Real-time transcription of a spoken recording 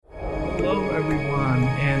everyone,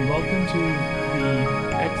 and welcome to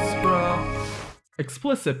the extra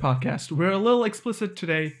explicit podcast. We're a little explicit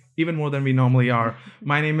today, even more than we normally are.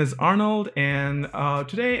 My name is Arnold, and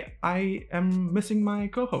today I am missing my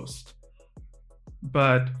co-host,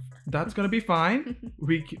 but that's gonna be fine.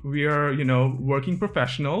 We are working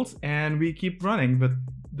professionals, and we keep running with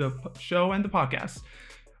the show and the podcast.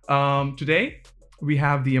 Today we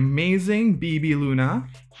have the amazing BB Luna.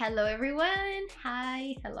 Hello, everyone.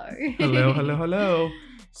 Hi. Hello. Hello.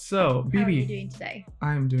 So, BB, how are you doing today?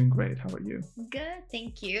 I'm doing great. How are you? Good,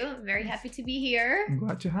 thank you. Very happy to be here. I'm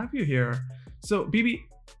glad to have you here. So, BB,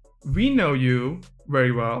 we know you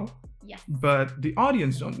very well, Yes. but the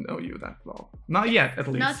audience don't know you that well. Not yet, at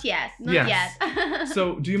least. Not yet. Not Yes. yet.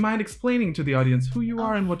 So, do you mind explaining to the audience who you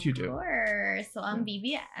are and what you Of do? course. So I'm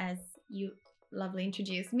Bibi, as you lovely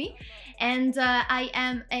introduced me, and I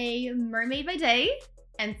am a mermaid by day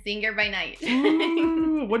and singer by night.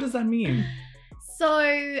 Ooh, what does that mean? So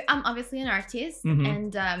I'm obviously an artist Mhm.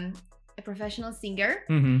 and a professional singer.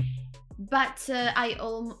 Mm-hmm. But I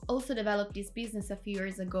also developed this business a few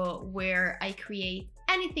years ago where I create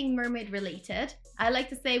anything mermaid related. I like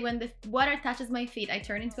to say when the water touches my feet, I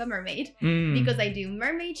turn into a mermaid because I do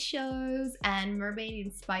mermaid shows and mermaid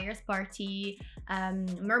inspires party,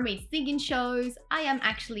 mermaid singing shows. I am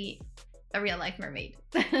actually a real life mermaid.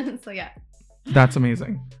 So yeah. That's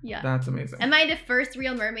amazing. Yeah. That's amazing. Am I the first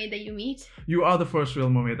real mermaid that you meet? You are the first real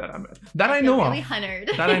mermaid that I met. That I feel know really of. honored.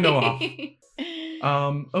 That I know of.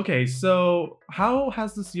 Okay, so how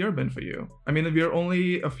has this year been for you? I mean, we're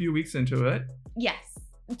only a few weeks into it. Yes.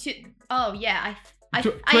 Oh yeah, I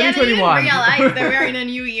Tw- haven't even 2021. realized that we're in a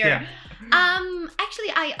new year. Yeah.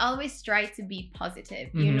 Actually, I always try to be positive.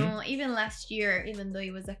 You Mhm. know, even last year, even though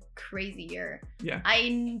it was a crazy year, Yeah.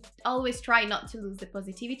 I always try not to lose the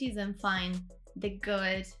positivities and find the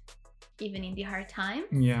good, even in the hard times.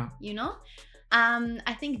 Yeah. You know,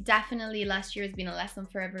 I think definitely last year has been a lesson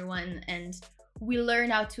for everyone, and we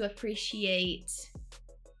learn how to appreciate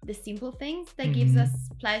the simple things that gives Mhm. us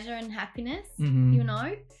pleasure and happiness. Mhm. You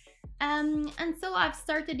know, and so I've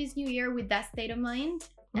started this new year with that state of mind,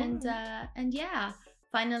 and yeah,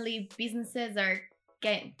 finally businesses are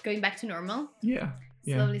going back to normal Yeah.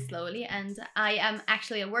 Yeah. slowly, and I am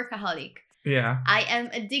actually a workaholic. Yeah. I am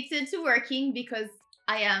addicted to working because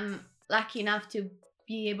I am lucky enough to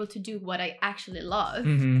be able to do what I actually love.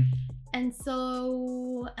 Mm-hmm. And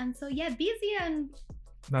so yeah, busy and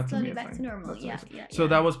That's slowly amazing. back to normal. That's Yeah, amazing. yeah. So yeah.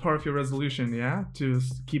 that was part of your resolution, yeah? To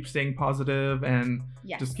keep staying positive and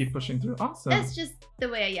Yes. just keep pushing through. Awesome. That's just the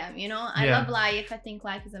way I am, you know? I Yeah. love life. I think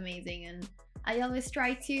life is amazing, and I always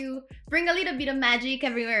try to bring a little bit of magic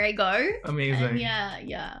everywhere I go. Amazing. And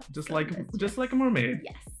yeah. Just So like that's a mermaid.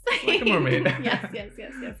 Yes. like a mermaid.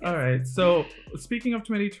 yes. All right. So speaking of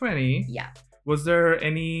 2020, Yeah. was there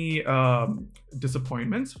any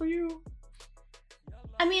disappointments for you?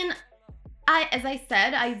 I mean, as I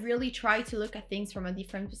said, I really try to look at things from a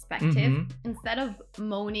different perspective. Mhm. Instead of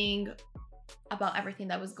moaning about everything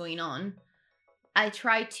that was going on, I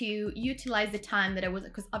try to utilize the time that I was,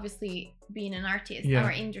 because obviously being an artist, Yeah.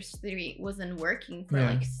 our industry wasn't working for Yeah.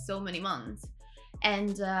 like so many months.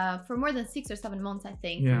 And for more than 6 or 7 months, I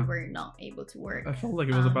think Yeah. we were not able to work. I felt like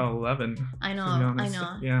it was about 11. I know, to be honest.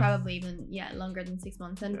 Yeah. probably even longer than 6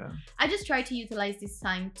 months. And Yeah. I just try to utilize this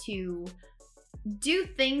time to do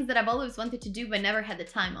things that I've always wanted to do but never had the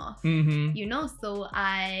time off. Mm-hmm. You know, so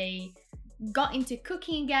I got into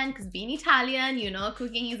cooking again because being Italian, you know,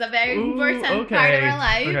 cooking is a very Ooh, important part of okay, our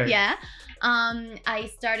life. okay. Yeah. I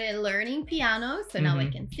started learning piano, so now I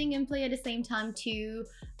Mhm. can sing and play at the same time too.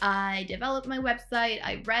 I developed my website.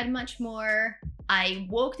 I read much more. I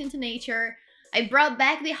walked into nature. I brought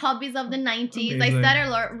back the hobbies of the 90s. Amazing. I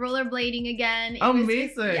started rollerblading again. It was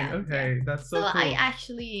just- Amazing. yeah, Okay, yeah. that's so So cool. I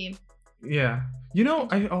actually, Yeah. You know,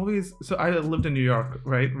 I lived in New York,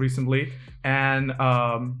 right, recently. And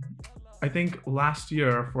I think last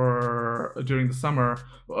year during the summer,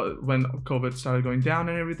 when COVID started going down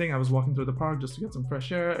and everything, I was walking through the park just to get some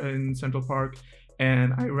fresh air in Central Park.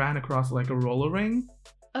 And I ran across like a roller ring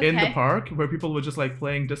in the okay. park where people were just like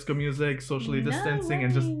playing disco music, socially No distancing,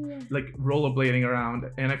 and just way. like rollerblading around.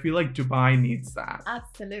 And I feel like Dubai needs that.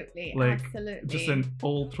 Absolutely, Like, absolutely. Just an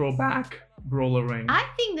old throwback roller ring. I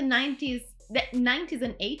think the 90s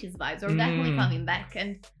and 80s vibes are definitely Mm. coming back,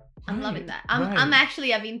 and I'm Right, loving that. I'm right.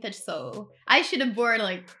 actually a vintage soul. I should have born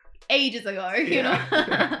like ages ago, you know.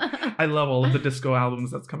 I love all of the disco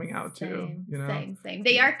albums that's coming out too. Same, You know. same.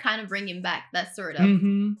 They are kind of bringing back that sort of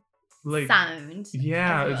Mm-hmm. like sound.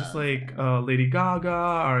 yeah, as it's just well, like so. Lady Gaga,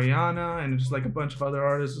 Ariana, and just like a bunch of other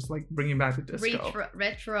artists just like bringing back the disco.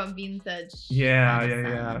 Retro vintage. Yeah, kind of yeah,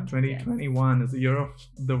 yeah. sound. 2021 is the year of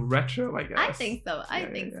the retro, I guess. I think so. I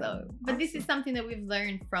Yeah, think yeah, so. yeah. But this is Awesome. something that we've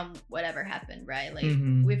learned from whatever happened, right? Like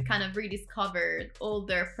Mhm. we've kind of rediscovered all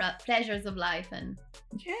their pleasures of life and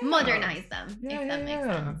Yeah. modernize them. Yeah, if that makes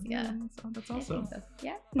sense. Yeah. That's I awesome. think so.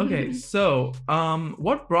 Yeah. Okay, so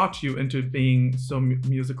what brought you into being so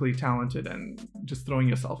musically talented and just throwing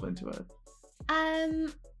yourself into it?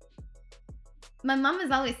 My mom has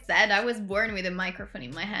always said I was born with a microphone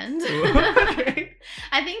in my hand. Okay.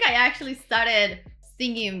 I think I actually started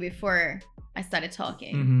singing before I started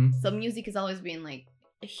talking. Mm-hmm. So music has always been like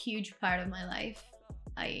a huge part of my life.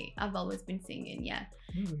 I've always been singing, yeah.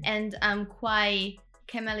 Really? And I'm quite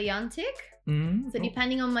chameleontic. Mm-hmm. So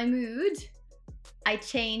depending on my mood, I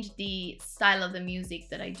change the style of the music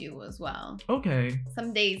that I do as well. Okay.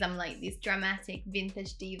 Some days I'm like this dramatic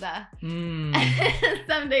vintage diva. Mm.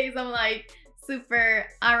 Some days I'm like super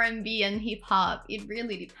R&B and hip hop. It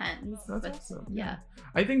really depends. That's But awesome. yeah.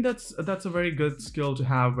 I think that's a very good skill to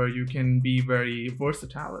have, where you can be very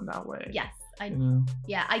versatile in that way. Yes. You know?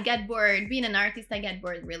 Yeah, I get bored. Being an artist, I get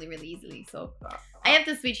bored really, really easily. So I have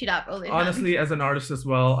to switch it up all the time. Honestly, as an artist as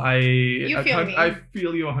well, I feel me. I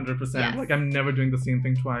feel you 100%. Yes. Like I'm never doing the same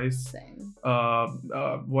thing twice. Same.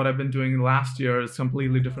 What I've been doing last year is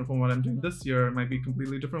completely different from what I'm doing this year. It might be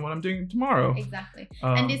completely different what I'm doing tomorrow. Exactly.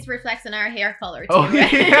 And this reflects on our hair color too. Oh,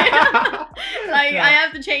 right? yeah. Like Yeah. I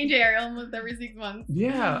have to change hair almost every 6 months.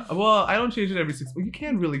 Yeah, well, I don't change it every 6 months. You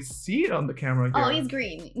can't really see it on the camera here. Oh, it's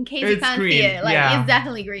green. In case you It's can't see green, it, like yeah. it's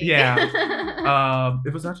definitely green. Yeah.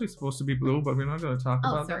 It was actually supposed to be blue, but we're not going to talk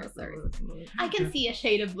Oh, about sorry, that. sorry. I can see a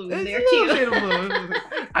shade of blue in It's there a little too. shade of blue.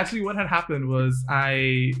 Actually, what had happened was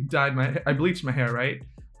I bleached my hair, right?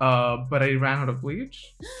 But I ran out of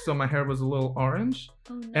bleach, so my hair was a little orange,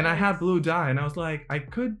 Oh, no. and I had blue dye, and I was like, I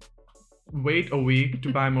could wait a week to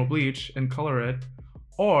buy more bleach and color it,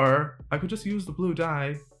 or I could just use the blue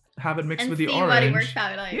dye, have it mixed and with the see orange. what it works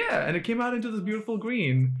out like. Yeah, and it came out into this beautiful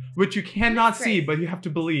green, which you cannot That's see, great. but you have to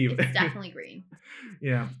believe. It's definitely green.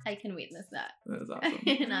 Yeah, I can witness that. that's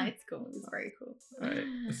awesome. No, it's cool. It's very cool.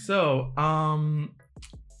 Alright. So,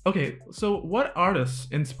 okay, so what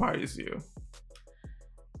artist inspires you?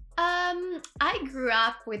 I grew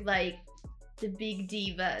up with like the big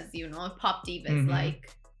divas, you know, pop divas. Mhm.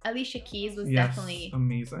 Like Alicia Keys was Yes, definitely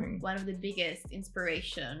amazing. one of the biggest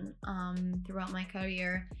inspiration throughout my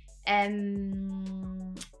career.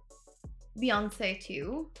 And Beyonce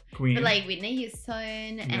too. Queen. But like Whitney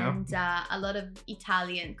Houston and a lot of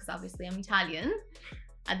Italian, because obviously I'm Italian.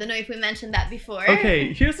 I don't know if we mentioned that before.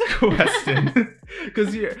 Okay, here's a question.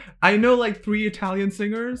 Because I know like 3 Italian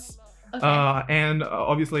singers. Okay. And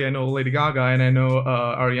obviously I know Lady Gaga and I know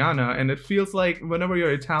Ariana, and it feels like whenever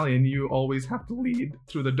you're Italian, you always have to lead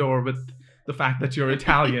through the door with the fact that you're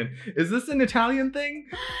Italian. Is this an Italian thing?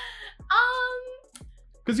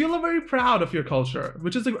 Because you look very proud of your culture,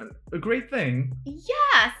 which is a great thing.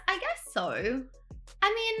 Yes, I guess so. I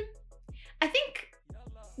mean, I think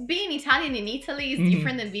being Italian in Italy is Mhm.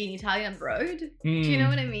 different than being Italian abroad. Do you know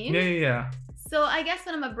what I mean? Yeah, yeah, yeah. So I guess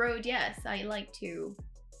when I'm abroad, yes, I like to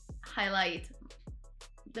highlight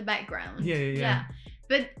the background. Yeah.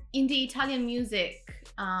 But in the Italian music,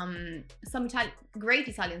 some great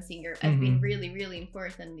Italian singers have been really, really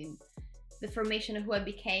important in the formation of who I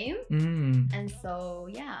became. And so,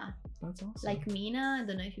 yeah, That's awesome. like Mina. I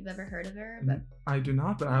don't know if you've ever heard of her, but I do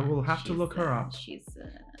not, but I will have to look her up. She's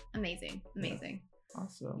amazing.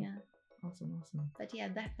 Awesome. Yeah. Awesome. But yeah,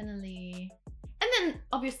 definitely. And then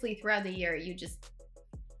obviously throughout the year, you just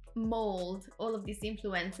mold all of these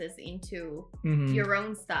influences into Mhm. your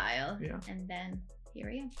own style. Yeah. And then here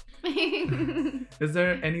I am. Is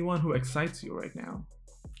there anyone who excites you right now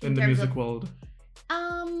in In the terms music of- world?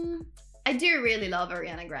 I do really love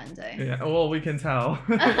Ariana Grande. Yeah, well, we can tell.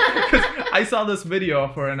 'Cause I saw this video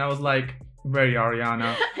of her and I was like, very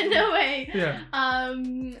Ariana. No way. Yeah.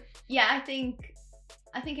 Yeah, I think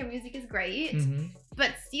her music is great, Mhm.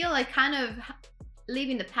 but still I kind of live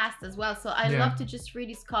in the past as well. So I Yeah. love to just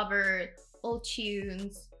rediscover old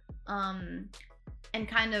tunes, and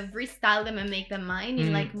kind of restyle them and make them mine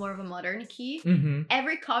in like more of a modern key. Mhm.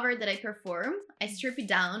 Every cover that I perform, I strip it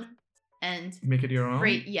down and Make it your own?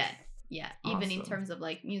 create, even in Awesome. terms of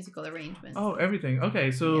like musical arrangements. Oh, everything. Okay,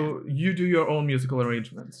 so you do your own musical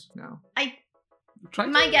arrangements now. I Try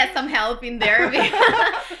to. might get some help in there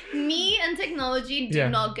because me and technology do Yeah.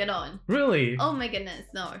 not get on. Really? Oh my goodness,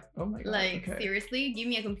 no. Oh my god. Like okay. seriously, give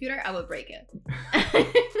me a computer, I will break it.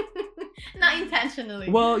 Not intentionally.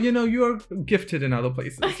 Well, you're gifted in other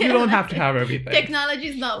places. You don't have to have everything. Technology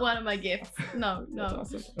is not one of my gifts. No. That's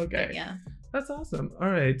awesome. Okay. But yeah. That's awesome. All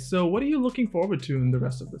right. So what are you looking forward to in the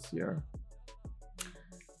rest of this year?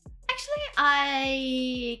 Actually,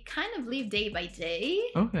 I kind of live day by day.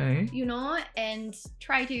 Okay. And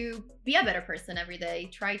try to be a better person every day.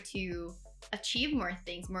 Try to achieve more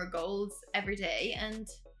things, more goals every day. And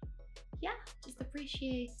yeah, just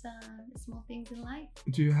appreciate the small things in life.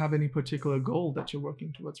 Do you have any particular goal that you're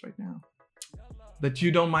working towards right now that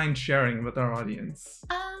you don't mind sharing with our audience?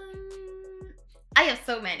 I have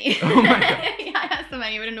so many. Oh my God. Yeah, I have so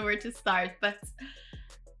many. I don't know where to start, but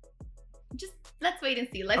just let's wait and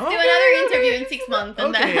see. Let's do another interview in 6 months.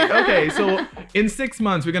 And Okay. So in 6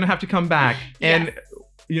 months, we're going to have to come back and,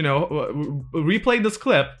 replay this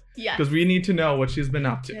clip. Yeah. Because we need to know what she's been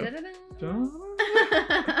up to.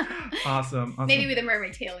 Awesome. Maybe with a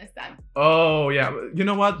mermaid tail this time. Oh, yeah. You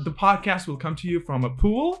know what? The podcast will come to you from a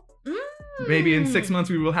pool. Maybe in 6 months,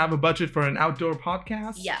 we will have a budget for an outdoor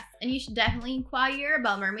podcast. Yes. And you should definitely inquire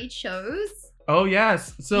about mermaid shows. Oh,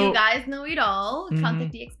 yes. So you guys know it all.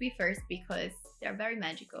 Contact DXB first because they're very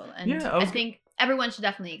magical. And I think everyone should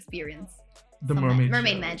definitely experience the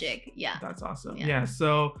mermaid magic. Yeah. That's awesome. Yeah.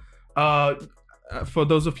 So for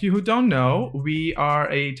those of you who don't know, we are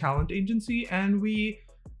a talent agency and we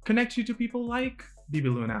connect you to people like Bibi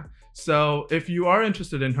Luna. So if you are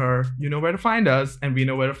interested in her, you know where to find us and we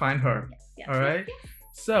know where to find her. Yes. All right. Yes.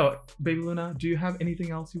 So Baby Luna, do you have anything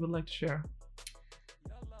else you would like to share?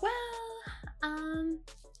 Well,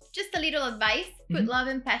 just a little advice. Put love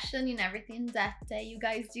and passion in everything that you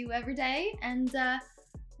guys do every day and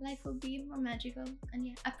life will be more magical. And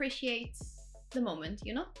yeah, appreciate the moment,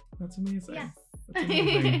 That's amazing. Yes. That's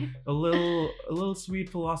amazing. a little sweet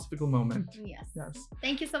philosophical moment. Yes. Yes.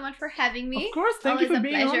 Thank you so much for having me. Of course. Thank you for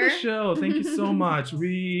being on the show. Thank you so much.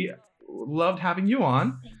 We loved having you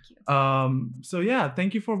on. Thank you. So yeah,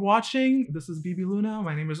 thank you for watching. This is Bibi Luna.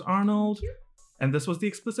 My name is Arnold. Thank you. And this was the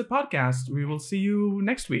Explicit Podcast. We will see you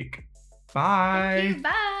next week. Bye.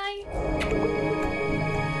 Thank you. Bye.